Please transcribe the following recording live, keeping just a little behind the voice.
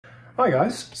Hi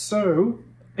guys, so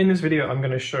in this video I'm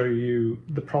going to show you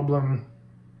the problem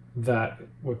that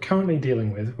we're currently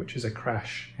dealing with, which is a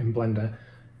crash in Blender,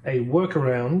 a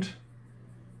workaround,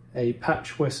 a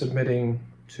patch we're submitting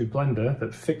to Blender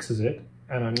that fixes it,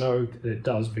 and I know that it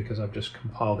does because I've just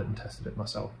compiled it and tested it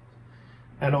myself.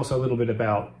 And also a little bit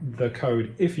about the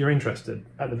code if you're interested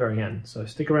at the very end. So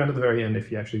stick around to the very end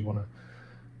if you actually want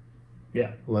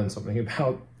to learn something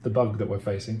about the bug that we're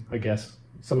facing, I guess.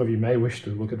 Some of you may wish to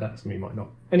look at that, some of you might not.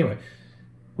 Anyway,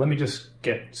 let me just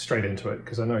get straight into it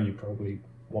because I know you probably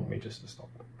want me just to stop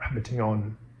rabbiting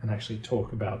on and actually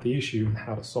talk about the issue and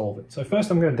how to solve it. So first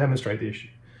I'm going to demonstrate the issue.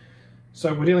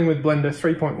 So we're dealing with Blender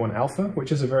 3.1 Alpha,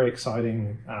 which is a very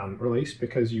exciting release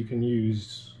because you can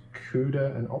use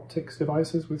CUDA and optics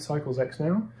devices with Cycles X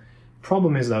now.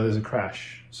 Problem is though, there's a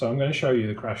crash. So I'm going to show you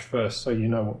the crash first so you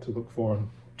know what to look for and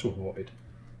to avoid.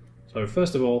 So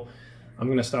first of all, I'm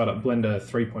going to start up Blender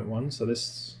 3.1. So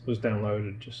this was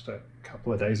downloaded just a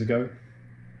couple of days ago.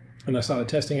 And I started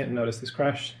testing it and noticed this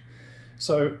crash.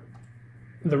 So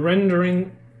the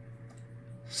rendering,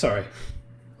 sorry,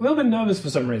 a little bit nervous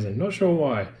for some reason, not sure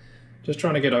why. Just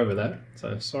trying to get over that,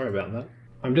 so sorry about that.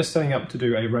 I'm just setting up to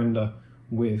do a render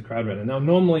with Crowdrender. Now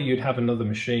normally you'd have another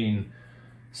machine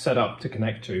set up to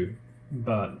connect to,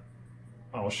 but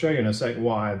I'll show you in a sec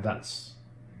why that's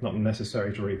not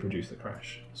necessary to reproduce the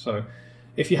crash. So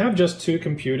if you have just two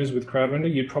computers with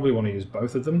Crowdrender, you'd probably want to use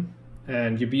both of them.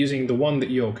 And you'd be using the one that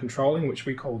you're controlling, which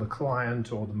we call the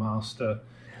client or the master.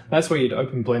 That's where you'd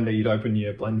open Blender, you'd open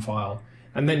your blend file,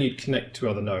 and then you'd connect to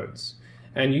other nodes.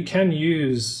 And you can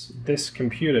use this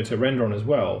computer to render on as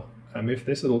well. If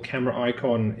this little camera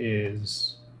icon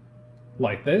is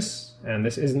like this, and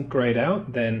this isn't grayed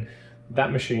out, then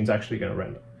that machine's actually going to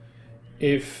render.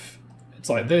 If it's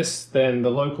like this, then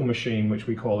the local machine, which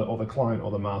we call it, or the client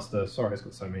or the master, sorry it's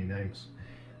got so many names,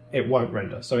 it won't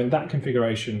render. So in that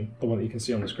configuration, the one that you can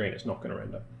see on the screen, it's not going to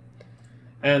render.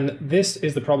 And this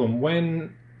is the problem.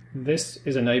 When this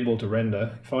is enabled to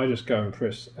render, if I just go and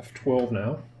press F12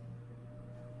 now,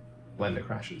 Blender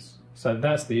crashes. So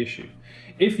that's the issue.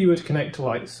 If you were to connect to,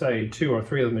 like, say, 2 or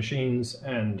 3 other machines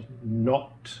and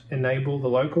not enable the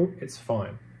local, it's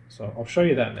fine. So I'll show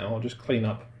you that now. I'll just clean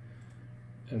up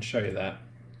and show you that,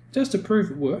 just to prove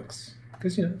it works,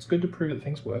 because, you know, it's good to prove that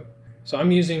things work. So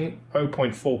I'm using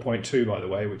 0.4.2, by the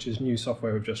way, which is new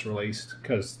software we've just released,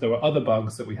 because there were other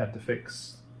bugs that we had to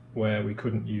fix where we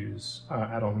couldn't use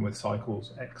add-on with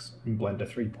Cycles X in Blender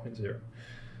 3.0.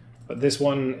 But this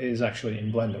one is actually in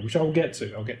Blender, which I'll get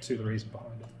to. I'll get to the reason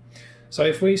behind it. So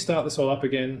if we start this all up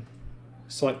again,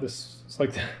 select this,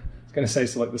 select the, I was going to say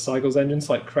select the Cycles engine,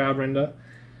 select Crowdrender.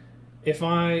 If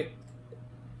I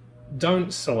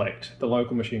don't select the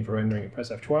local machine for rendering and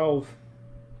press F12,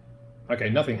 okay,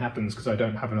 nothing happens because I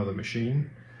don't have another machine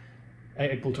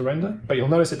able to render, but you'll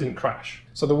notice it didn't crash.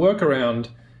 So the workaround,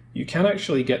 you can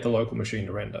actually get the local machine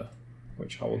to render,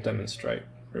 which I will demonstrate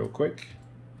real quick.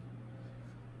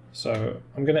 So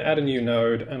I'm going to add a new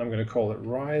node and I'm going to call it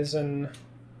Ryzen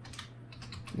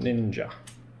Ninja,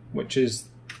 which is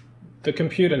the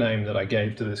computer name that I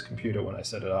gave to this computer when I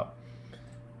set it up.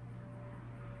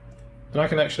 And I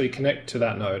can actually connect to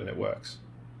that node and it works.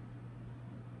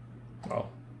 Well,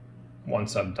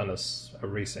 once I've done a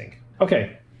resync.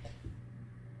 Okay,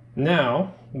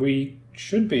 now we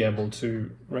should be able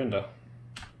to render.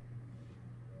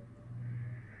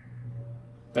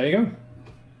 There you go.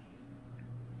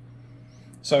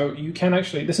 So you can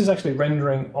actually, this is actually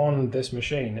rendering on this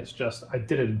machine, it's just I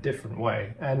did it a different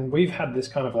way. And we've had this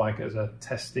kind of like as a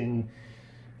testing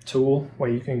tool where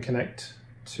you can connect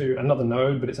to another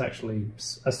node, but it's actually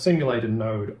a simulated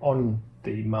node on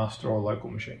the master or local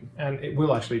machine, and it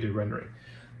will actually do rendering.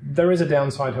 There is a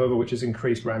downside, however, which is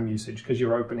increased RAM usage because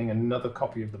you're opening another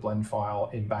copy of the blend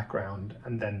file in background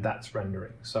and then that's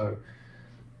rendering. So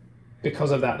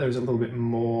because of that, there's a little bit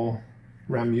more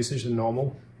RAM usage than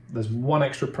normal. There's one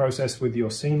extra process with your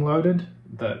scene loaded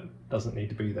that doesn't need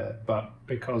to be there, but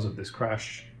because of this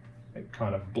crash, it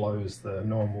kind of blows the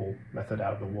normal method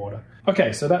out of the water.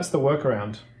 Okay, so that's the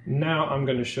workaround. Now I'm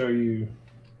going to show you,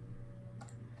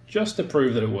 just to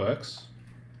prove that it works.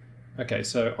 Okay,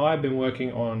 so I've been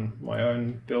working on my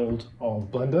own build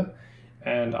of Blender,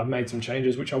 and I've made some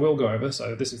changes, which I will go over.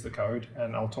 So this is the code,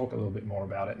 and I'll talk a little bit more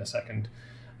about it in a second.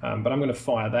 But I'm going to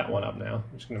fire that one up now.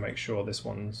 I'm just going to make sure this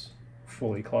one's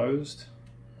fully closed.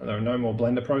 And there are no more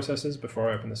Blender processes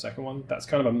before I open the second one. That's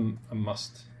kind of a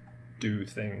must-do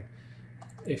thing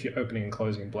if you're opening and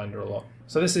closing Blender a lot.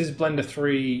 So this is Blender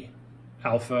 3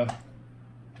 Alpha.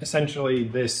 Essentially,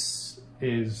 this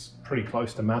is pretty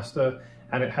close to master,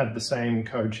 and it had the same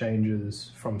code changes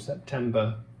from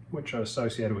September which are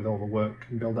associated with all the work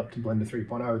and build up to Blender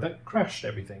 3.0, that crashed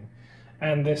everything.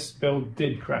 And this build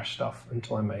did crash stuff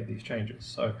until I made these changes.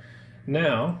 So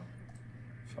now,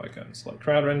 if I go and select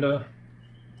Crowdrender,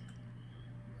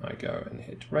 I go and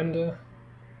hit render,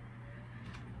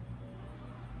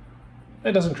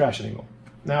 it doesn't crash anymore.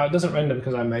 Now it doesn't render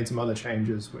because I made some other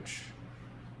changes which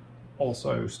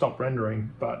also stop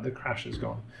rendering, but the crash is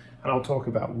gone. And I'll talk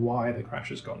about why the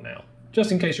crash is gone now,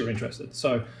 just in case you're interested.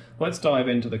 So let's dive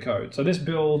into the code. So this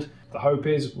build, the hope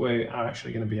is we are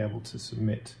actually going to be able to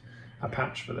submit a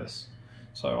patch for this.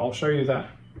 So I'll show you that.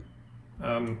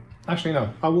 Actually,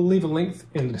 no, I will leave a link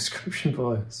in the description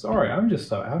below. Sorry, I'm just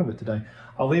so out of it today.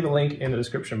 I'll leave a link in the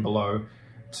description below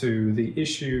to the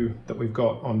issue that we've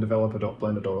got on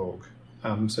developer.blender.org.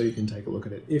 So you can take a look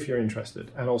at it if you're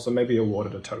interested, and also maybe award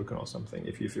it a token or something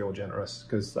if you feel generous,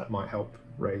 because that might help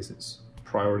raise its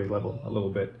priority level a little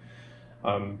bit.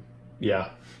 Yeah,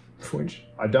 which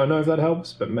I don't know if that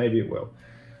helps, but maybe it will.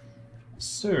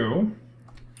 So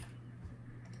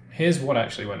here's what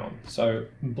actually went on. So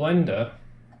Blender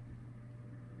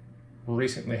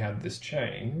recently had this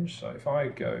change. So if I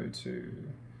go to,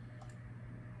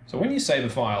 so when you save a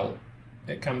file,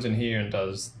 it comes in here and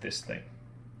does this thing.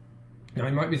 Now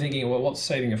you might be thinking, well, what's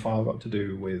saving a file got to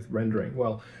do with rendering?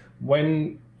 Well,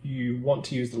 when you want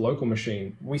to use the local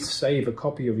machine, we save a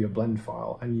copy of your blend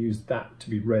file and use that to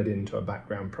be read into a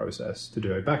background process to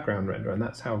do a background render, and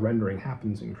that's how rendering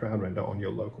happens in Crowdrender on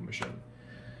your local machine.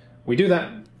 We do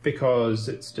that because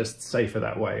it's just safer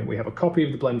that way. We have a copy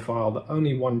of the blend file that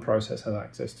only one process has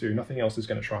access to, nothing else is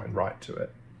going to try and write to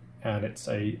it. And it's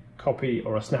a copy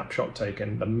or a snapshot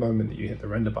taken the moment that you hit the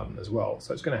render button as well.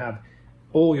 So it's going to have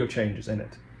all your changes in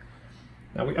it.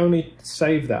 Now we only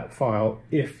save that file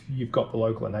if you've got the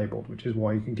local enabled, which is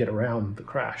why you can get around the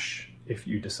crash if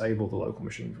you disable the local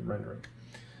machine from rendering.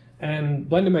 And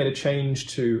Blender made a change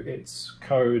to its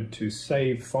code to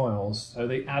save files, so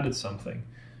they added something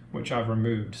which I've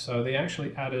removed. So they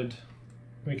actually added,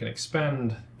 we can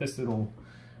expand this little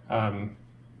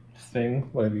thing,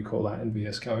 whatever you call that in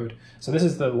VS Code. So this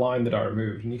is the line that I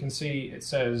removed, and you can see it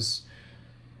says,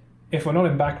 if we're not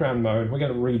in background mode, we're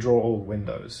going to redraw all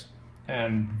windows.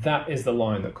 And that is the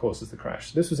line that causes the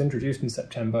crash. This was introduced in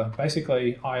September.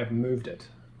 Basically, I have moved it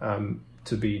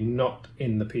to be not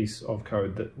in the piece of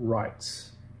code that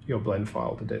writes your blend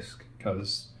file to disk,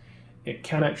 because it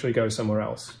can actually go somewhere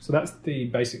else. So that's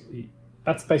basically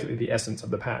the essence of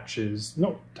the patch, is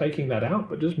not taking that out,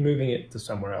 but just moving it to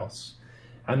somewhere else.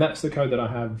 And that's the code that I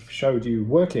have showed you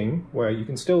working, where you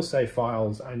can still save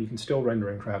files and you can still render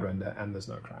in Crowdrender and there's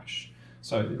no crash.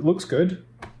 So it looks good.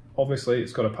 Obviously,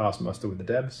 it's got to pass muster with the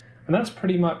devs. And that's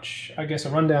pretty much, I guess,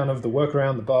 a rundown of the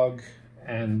workaround, the bug,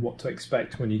 and what to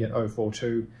expect when you get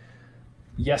 0.4.2.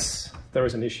 Yes, there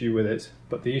is an issue with it,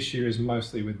 but the issue is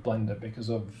mostly with Blender because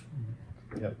of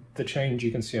the change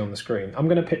you can see on the screen. I'm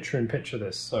going to picture-in-picture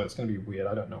this, so it's going to be weird.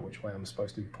 I don't know which way I'm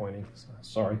supposed to be pointing.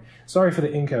 So sorry for the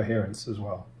incoherence as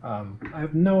well. I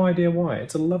have no idea why.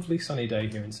 It's a lovely sunny day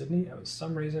here in Sydney, and for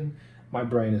some reason my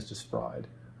brain is just fried,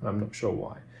 and I'm not sure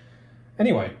why.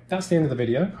 Anyway, that's the end of the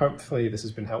video. Hopefully this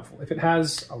has been helpful. If it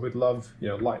has, I would love,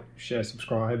 like, share,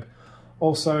 subscribe.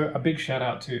 Also, a big shout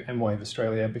out to M-Wave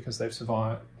Australia, because they've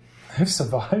survived.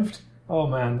 Oh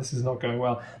man, this is not going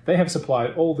well. They have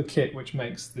supplied all the kit which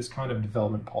makes this kind of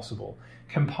development possible.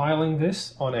 Compiling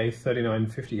this on a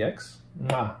 3950X,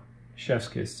 chef's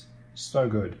kiss, so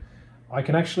good. I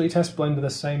can actually test Blender the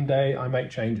same day I make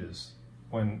changes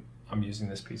when I'm using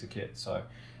this piece of kit. So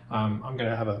I'm going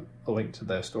to have a link to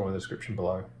their store in the description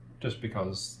below, just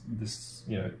because this,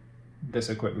 this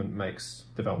equipment makes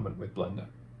development with Blender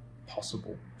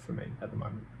possible for me at the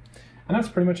moment. And that's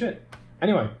pretty much it.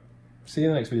 Anyway, see you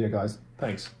in the next video, guys.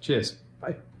 Thanks. Cheers.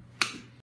 Bye.